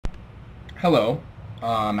Hello,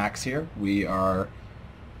 Max here.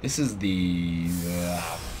 This is the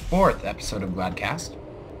fourth episode of GLaDCast,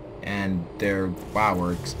 and wow,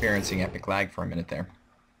 we're experiencing epic lag for a minute there.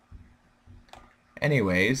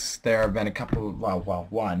 Anyways, there have been a couple,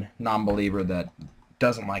 one non-believer that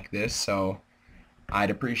doesn't like this, so I'd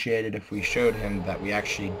appreciate it if we showed him that we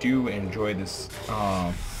actually do enjoy this,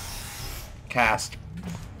 cast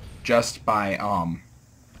just by,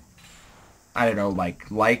 I don't know, like,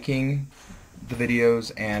 liking the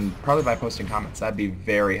videos and probably by posting comments. That'd be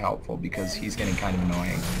very helpful because he's getting kind of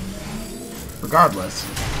annoying. Regardless,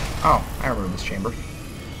 oh, I remember this chamber.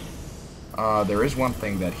 There is one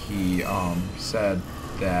thing that he said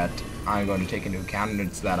that I'm going to take into account, and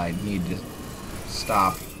it's that I need to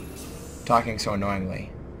stop talking so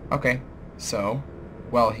annoyingly. Okay, so,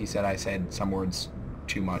 well, he said I said some words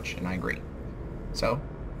too much, and I agree. So,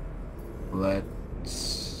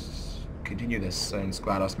 let's continue this since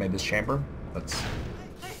GLaDOS made this chamber. Let's.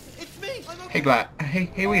 It's me. Hey,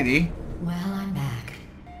 hey, Weedy. Well, I'm back.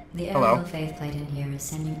 The aerial faith plate in here is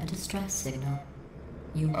sending a distress signal.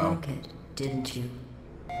 You broke it, didn't you?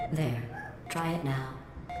 There. Try it now.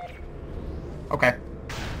 Okay.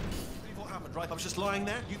 What happened, right? I was just lying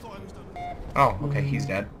there. You thought I was done. Oh, okay, he's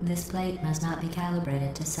dead. This plate must not be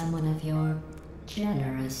calibrated to someone of your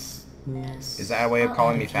generousness. Is that a way of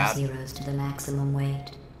calling me fat? Zeros to the maximum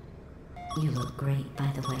weight. You look great, by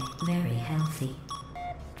the way. Very healthy.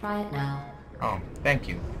 Try it now. Oh, thank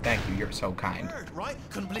you. Thank you. You're so kind. Bird, right?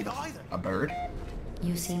 Couldn't believe it either. A bird?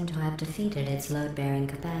 You seem to have defeated its load-bearing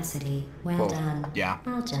capacity. Well done. Yeah.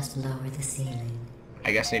 I'll just lower the ceiling.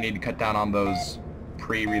 I guess they need to cut down on those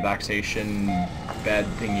pre-relaxation bed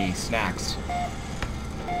thingy snacks.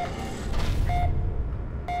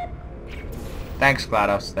 Thanks,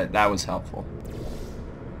 GLaDOS. That was helpful.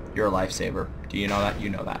 You're a lifesaver. Do you know that? You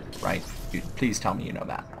know that, right? Please tell me you know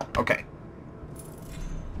that. Okay.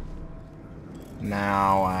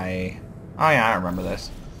 Now oh yeah, I remember this.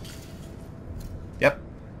 Yep.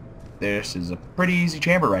 This is a pretty easy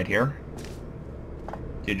chamber right here.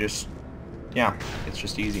 Yeah, it's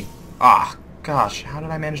just easy. Ah, gosh, how did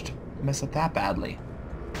I manage to mess up that badly?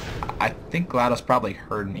 I think GLaDOS probably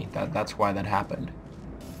heard me. That's why that happened.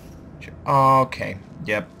 Okay.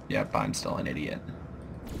 Yep, I'm still an idiot.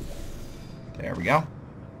 There we go.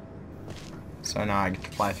 So now I get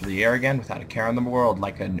to fly through the air again without a care in the world,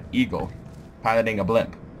 like an eagle piloting a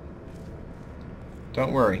blimp.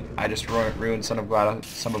 Don't worry, I just ruined some of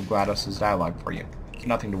GLaDOS's dialogue for you. It's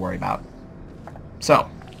nothing to worry about. So,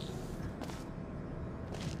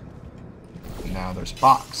 now there's a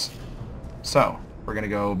box. So, we're going to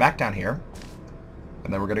go back down here,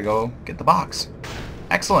 and then we're going to go get the box.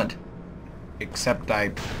 Excellent! Except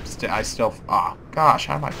I still... Ah, gosh,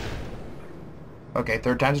 how am I... Okay,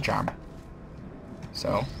 third time's a charm.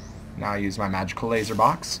 So, now I use my magical laser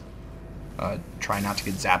box. Try not to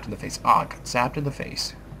get zapped in the face. Ah, got zapped in the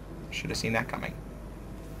face. Should have seen that coming.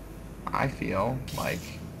 I feel like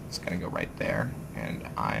it's going to go right there, and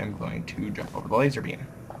I am going to jump over the laser beam.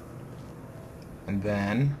 And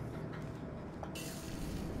then...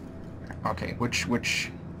 Okay, which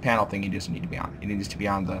panel thing does it need to be on? It needs to be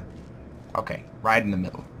on the... Okay, right in the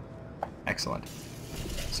middle. Excellent.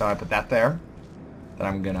 So I put that there. Then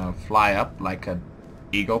I'm gonna fly up like an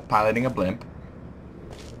eagle piloting a blimp.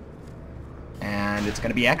 And it's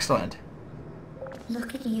gonna be excellent.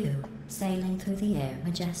 Look at you, sailing through the air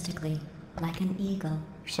majestically, like an eagle.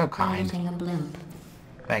 You're so kind. Piloting a blimp.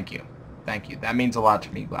 Thank you. Thank you. That means a lot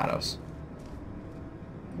to me, GLaDOS.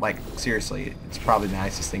 Like, seriously, it's probably the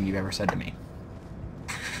nicest thing you've ever said to me.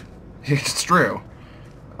 It's true.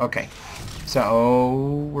 Okay.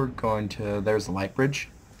 So, we're going to... There's the light bridge.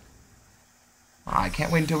 I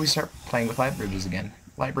can't wait until we start playing with light bridges again.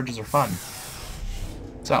 Light bridges are fun.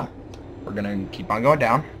 So, we're going to keep on going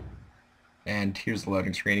down. And here's the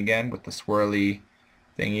loading screen again with the swirly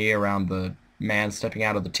thingy around the man stepping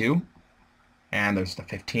out of the tube. And there's the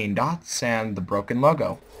 15 dots and the broken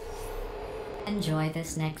logo. Enjoy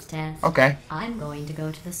this next test. Okay. I'm going to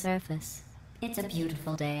go to the surface. It's a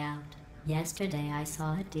beautiful day out. Yesterday I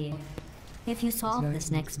saw a deer. If you solve this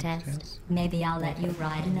next test, maybe I'll let you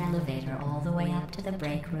ride an elevator all the way up to the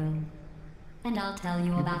break room. And I'll tell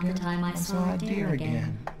you about the time I saw a deer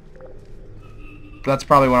again. That's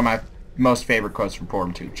probably one of my most favorite quotes from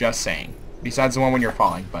Portal 2, just saying. Besides the one when you're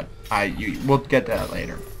falling, but we'll get to that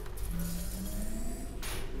later.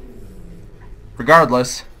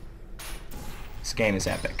 Regardless, this game is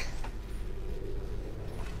epic.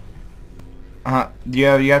 You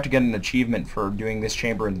have to get an achievement for doing this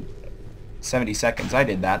chamber in 70 seconds. I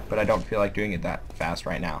did that, but I don't feel like doing it that fast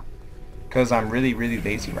right now. Because I'm really, really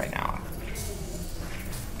lazy right now.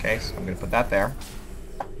 Okay, so I'm gonna put that there.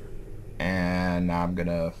 And now I'm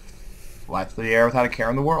gonna fly through the air without a care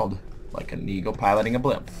in the world. Like an eagle piloting a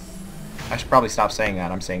blimp. I should probably stop saying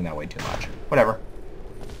that. I'm saying that way too much. Whatever.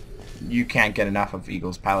 You can't get enough of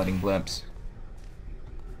eagles piloting blimps.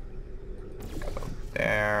 Go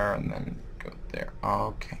there, and then go there.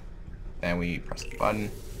 Okay. Then we press the button,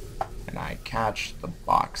 and I catch the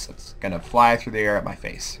box that's gonna fly through the air at my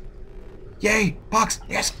face. Yay! Box!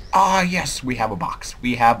 Yes! Ah, yes! We have a box.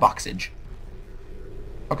 We have boxage.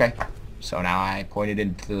 Okay. So now I point it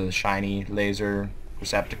into the shiny laser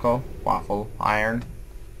receptacle. Waffle iron.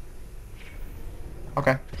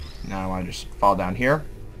 Okay. Now I just fall down here.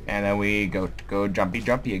 And then we go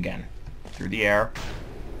jumpy again. Through the air.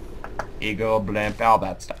 Eagle, blimp, all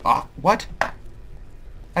that stuff. Ah, what?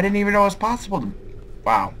 I didn't even know it was possible to...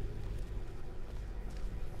 Wow.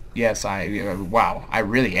 Yes, wow, I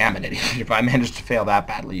really am an idiot if I managed to fail that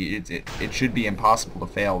badly. It should be impossible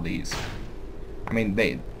to fail these. I mean,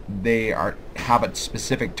 they have a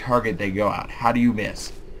specific target they go at. How do you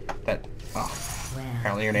miss? That, oh, Well,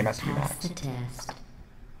 apparently your name has to be passed Max. the test.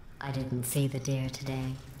 I didn't see the deer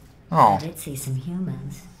today. Oh. I did see some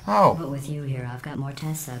humans. Oh. But with you here, I've got more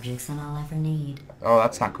test subjects than I'll ever need. Oh,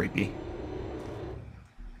 that's not creepy.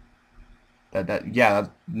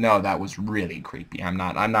 No, that was really creepy. I'm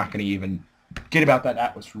not gonna even get about that.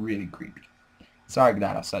 That was really creepy. Sorry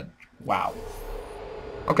that I said wow.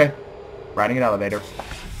 Okay. Riding an elevator.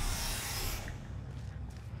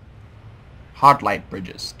 Hot light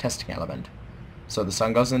bridges. Testing element. So the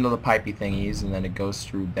sun goes into the pipey thingies, and then it goes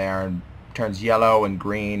through there and turns yellow and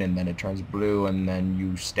green, and then it turns blue, and then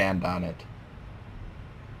you stand on it.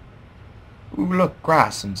 Ooh, look,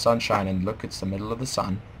 grass and sunshine, and look, it's the middle of the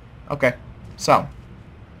sun. Okay, so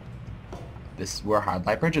this is where hard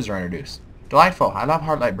light bridges are introduced. Delightful. I love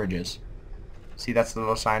hard light bridges. See, that's the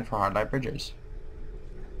little sign for hard light bridges.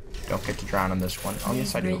 Don't get to drown on this one. Oh,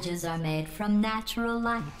 yes, I do. These bridges are made from natural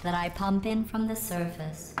light that I pump in from the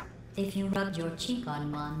surface. If you rubbed your cheek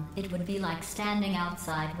on one, it would be like standing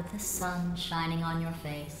outside with the sun shining on your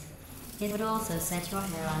face. It would also set your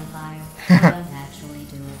hair on fire. You don't actually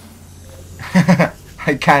do it.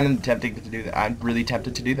 I'm kind of tempted to do that. I'm really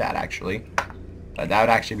tempted to do that, actually. That would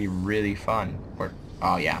actually be really fun.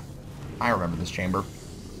 Oh, yeah. I remember this chamber.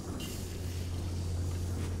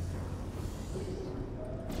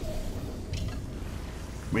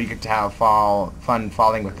 We get to have fun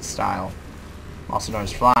falling with the style. Also known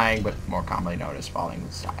as flying, but more commonly known as falling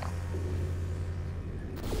with style.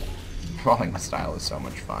 Falling with style is so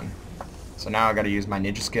much fun. So now I gotta use my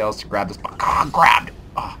ninja skills to grab this box. Ah, grabbed!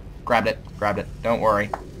 Ah, grabbed it. Don't worry.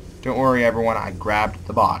 Don't worry, everyone. I grabbed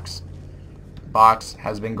the box. The box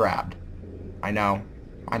has been grabbed. I know.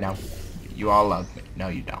 You all love me. No,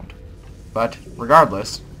 you don't. But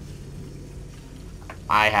regardless,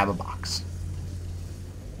 I have a box.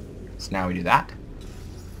 So now we do that.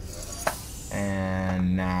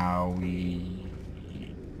 And now we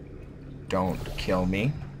don't kill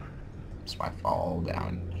me. So I fall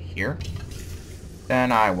down here.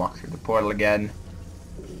 Then I walk through the portal again.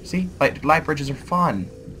 See? Light bridges are fun.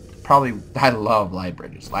 I love light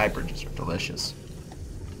bridges. Light bridges are delicious.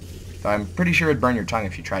 Though I'm pretty sure it'd burn your tongue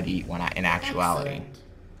if you tried to eat one in actuality. Excellent.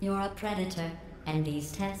 You're a predator, and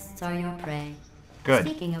these tests are your prey. Good.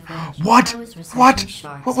 Speaking of which, What? I was researching What?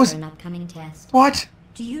 sharks What was... for an upcoming test. What?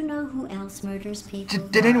 Do you know who else murders people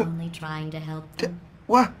Did who are anyone... only trying to help them?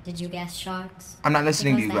 What? Did you guess sharks? I'm not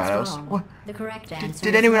listening to you, Because that's GLaDCast. wrong. What? The correct answer Did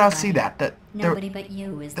is anyone else nobody. see that? Nobody but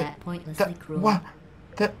you is that pointlessly cruel. What?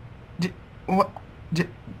 Did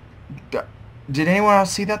anyone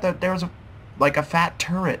else see that? That there was a fat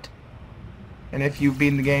turret. And if you've been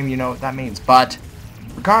in the game, you know what that means. But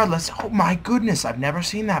regardless, oh my goodness, I've never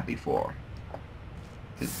seen that before.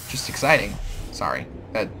 It's just exciting. Sorry,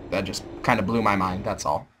 that just kind of blew my mind. That's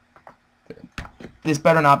all. This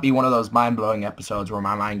better not be one of those mind-blowing episodes where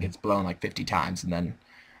my mind gets blown like 50 times and then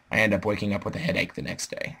I end up waking up with a headache the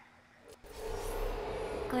next day.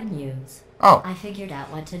 Good news. Oh. I figured out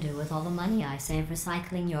what to do with all the money I saved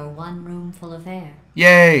recycling your one room full of air.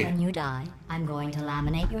 Yay! When you die, I'm going to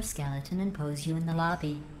laminate your skeleton and pose you in the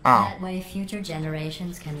lobby. Oh. That way future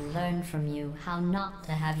generations can learn from you how not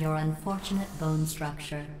to have your unfortunate bone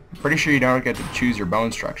structure. Pretty sure you don't get to choose your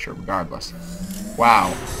bone structure regardless.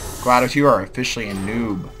 Wow. GLaDCast, you are officially a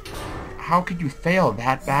noob. How could you fail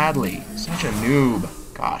that badly? Such a noob.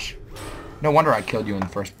 Gosh. No wonder I killed you in the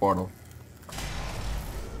first portal.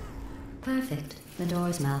 Perfect. The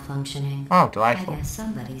door's malfunctioning. Oh, delightful. I guess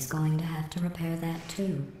somebody's going to have to repair that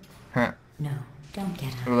too. Huh. No, don't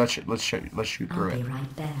get up. Well, let's shoot through I'll be it.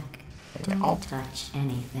 right back. Oh. Don't touch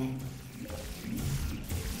anything.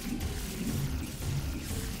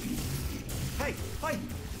 Hey, hey!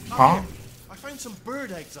 Huh? I found some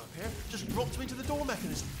bird eggs up here. Just dropped them into the door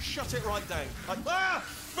mechanism. Shut it right down. Ah!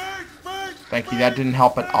 Bird! Thank you. That didn't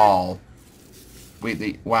help at all.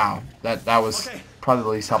 Wait, wow. That was Okay. probably the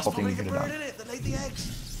least helpful That's thing you probably could the have bird done. in it that laid the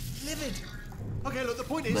eggs. Livid. Okay, look, the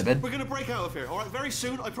point is, Livid? we're going to break out of here, all right? Very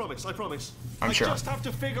soon, I promise, I promise. I'm sure. I just have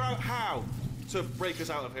to figure out how to break us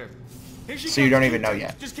out of here. Here she So you comes. don't Keep even know te-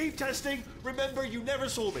 yet. Just keep testing. Remember, you never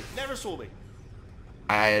saw me. Never saw me.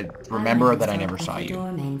 I remember that I never saw you.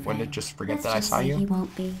 Wouldn't it just forget that I saw He you?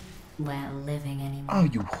 won't be, well, living anymore. Oh,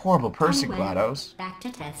 you horrible person, Anyway, GLaDOS. back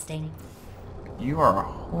to testing. You are a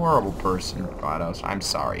horrible person, GLaDOS. I'm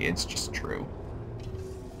sorry, it's just true.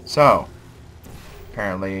 So,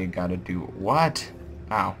 apparently gotta do what?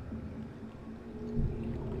 Ow.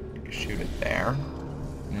 Shoot it there.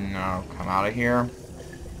 No, come out of here.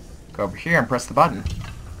 Go over here and press the button.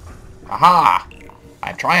 Aha!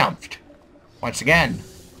 I triumphed. Once again.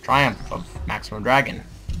 Triumph of MaximumDragon.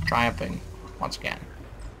 Triumphing. Once again.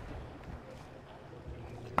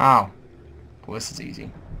 Oh. Well, this is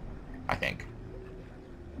easy. I think.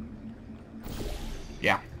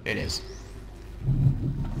 Yeah, it is.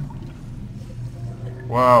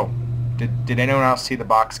 Whoa. Did anyone else see the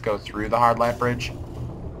box go through the hard light bridge?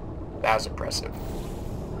 That was impressive.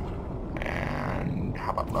 And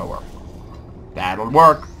how about lower? That'll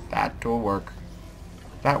work. That'll work.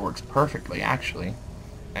 That works perfectly, actually.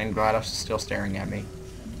 And GLaDOS is still staring at me.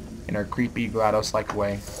 In her creepy GLaDOS-like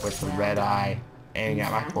way, with the red eye aiming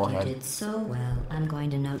at my forehead. You did so well. I'm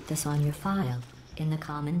going to note this on your file, in the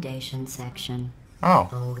commendation section. Oh.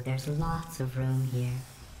 Oh, there's lots of room here.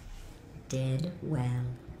 Did well.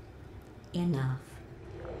 Enough.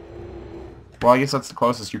 Well, I guess that's the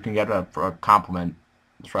closest you can get for a compliment.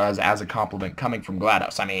 As a compliment coming from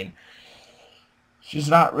GLaDOS. I mean, she's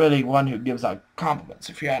not really one who gives out compliments,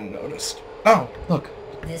 if you hadn't noticed. Oh, look.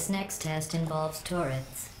 This next test involves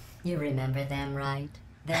turrets. You remember them, right?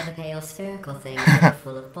 They're the pale spherical things that are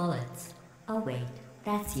full of bullets. Oh wait,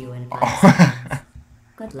 that's you in 5 seconds.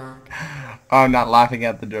 Good luck. I'm not laughing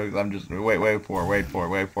at the jokes. I'm just wait for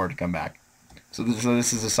it to come back. So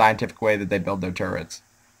this is a scientific way that they build their turrets.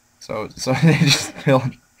 So they just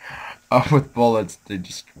build up with bullets. They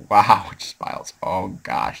just wow, just smiles. Oh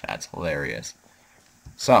gosh, that's hilarious.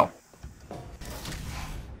 So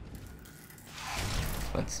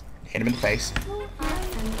let's hit him in the face.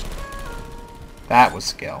 That was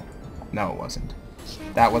skill. No, it wasn't.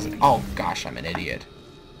 That wasn't. Oh gosh, I'm an idiot.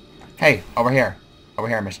 Hey, over here,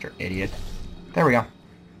 Mr. Idiot. There we go.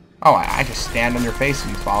 Oh, I just stand on your face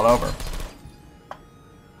and you fall over.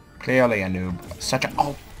 Clearly a noob.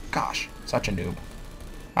 Oh gosh, such a noob.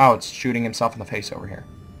 Oh, it's shooting himself in the face over here.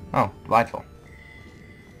 Oh, delightful.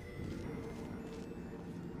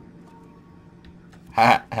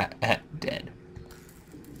 Ha ha ha, dead.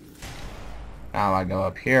 Now I go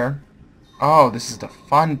up here. Oh, this is the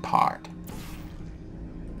fun part.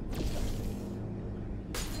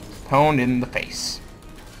 Pwned in the face.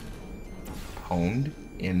 Pwned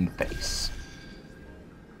in the face.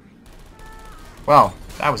 Well,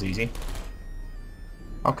 that was easy.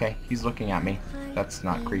 Okay, he's looking at me. That's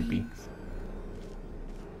not creepy.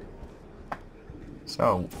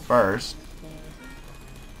 So, first...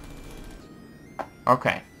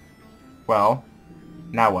 Okay. Well,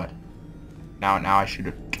 now what? Now I should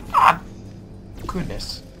have... Ah!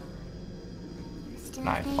 Goodness.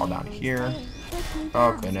 Now I fall down here.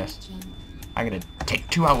 Oh, goodness. I'm gonna take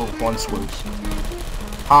 2 out with 1 swoop.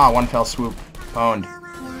 Ah, 1 fell swoop. Pwned.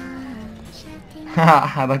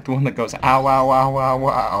 I like the one that goes, ow, ow, ow, ow,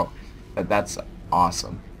 ow. That's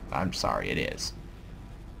awesome. I'm sorry, it is.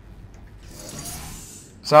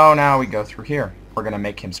 So now we go through here. We're gonna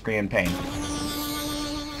make him scream in pain.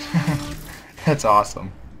 That's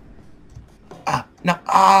awesome. No,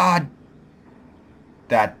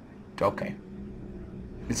 that, okay.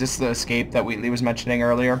 Is this the escape that Wheatley was mentioning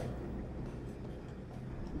earlier?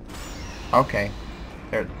 Okay.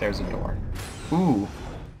 There's a door. Ooh.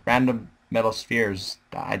 Random metal spheres.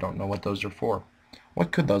 I don't know what those are for.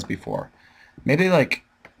 What could those be for? Maybe, like,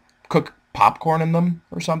 cook popcorn in them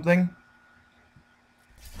or something?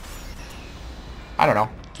 I don't know.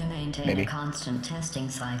 To maintain Maybe. a constant testing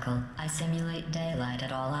cycle, I simulate daylight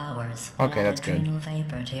at all hours. Okay, that's good. good.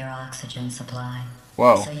 Vapor to your oxygen supply.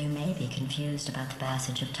 Whoa. So you may be confused about the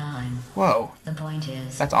passage of time. Whoa. The point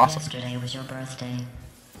is, That's awesome. yesterday was your birthday.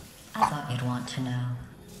 I thought you'd want to know.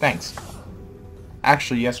 Thanks.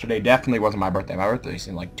 Actually, yesterday definitely wasn't my birthday. My birthday's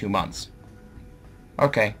in like 2 months.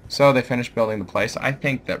 Okay, so they finished building the place. I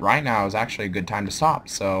think that right now is actually a good time to stop.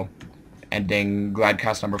 So, ending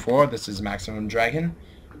GLaDCast number 4. This is MaximumDragon.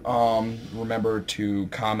 Remember to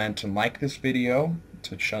comment and like this video.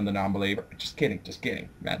 to shun the non-believer. Just kidding.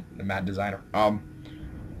 Mad designer.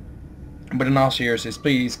 But in all seriousness,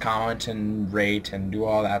 please comment and rate and do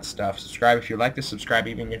all that stuff. Subscribe if you like this. Subscribe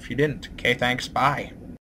even if you didn't. Okay, thanks. Bye.